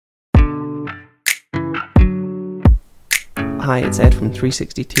Hi, it's Ed from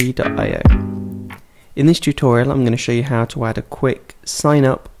 360t.io. In this tutorial I'm going to show you how to add a quick sign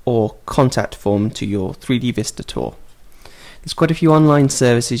up or contact form to your 3DVista tour. There's quite a few online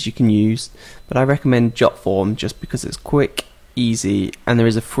services you can use, but I recommend Jotform just because it's quick, easy, and there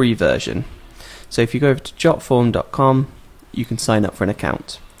is a free version. So if you go over to jotform.com, you can sign up for an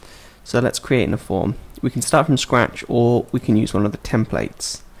account. So let's create a form. We can start from scratch or we can use one of the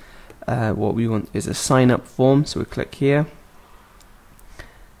templates. What we want is a sign up form, so we click here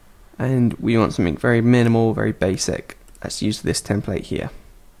and we want something very minimal, very basic. Let's use this template here.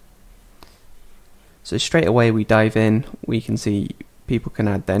 So straight away we dive in, we can see people can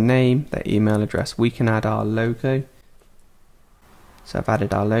add their name, their email address, we can add our logo. So I've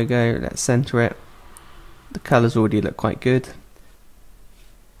added our logo, let's center it. The colours already look quite good.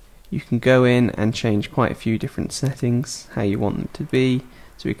 You can go in and change quite a few different settings, how you want them to be.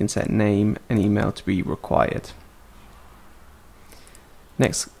 So we can set name and email to be required.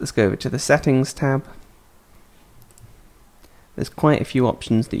 Next, let's go over to the settings tab. There's quite a few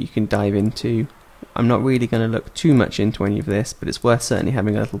options that you can dive into. I'm not really going to look too much into any of this, but it's worth certainly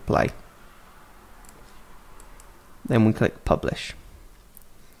having a little play. Then we click publish.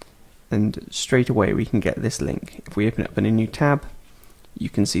 And straight away we can get this link. If we open it up in a new tab, you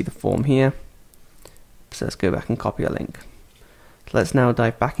can see the form here. So let's go back and copy a link. Let's now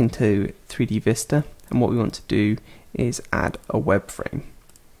dive back into 3DVista, and what we want to do is add a web frame.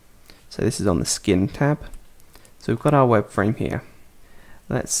 So this is on the skin tab. So we've got our web frame here.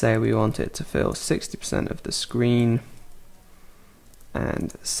 Let's say we want it to fill 60% of the screen and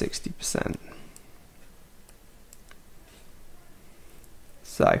 60%.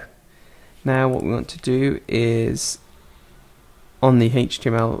 So now what we want to do is on the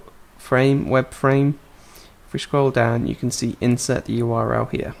HTML frame, web frame, if we scroll down you can see insert the URL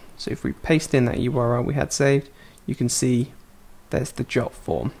here. So if we paste in that URL we had saved, you can see there's the Jot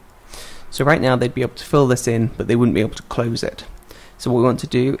form. So right now they'd be able to fill this in, but they wouldn't be able to close it. So what we want to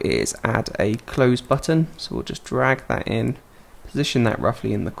do is add a close button. So we'll just drag that in, position that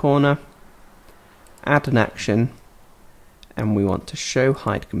roughly in the corner, add an action, and we want to show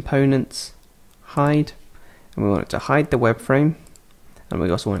hide components, hide, and we want it to hide the web frame, and we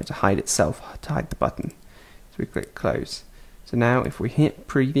also want it to hide itself, to hide the button. So we click close. So now if we hit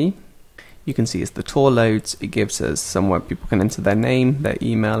preview, you can see as the tour loads, it gives us somewhere people can enter their name, their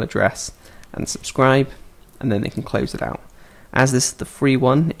email address, and subscribe, and then they can close it out. As this is the free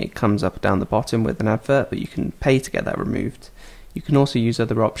one, it comes up down the bottom with an advert, but you can pay to get that removed. You can also use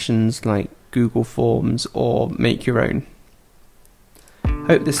other options like Google Forms or make your own.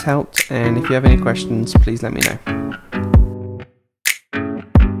 Hope this helped, and if you have any questions, please let me know.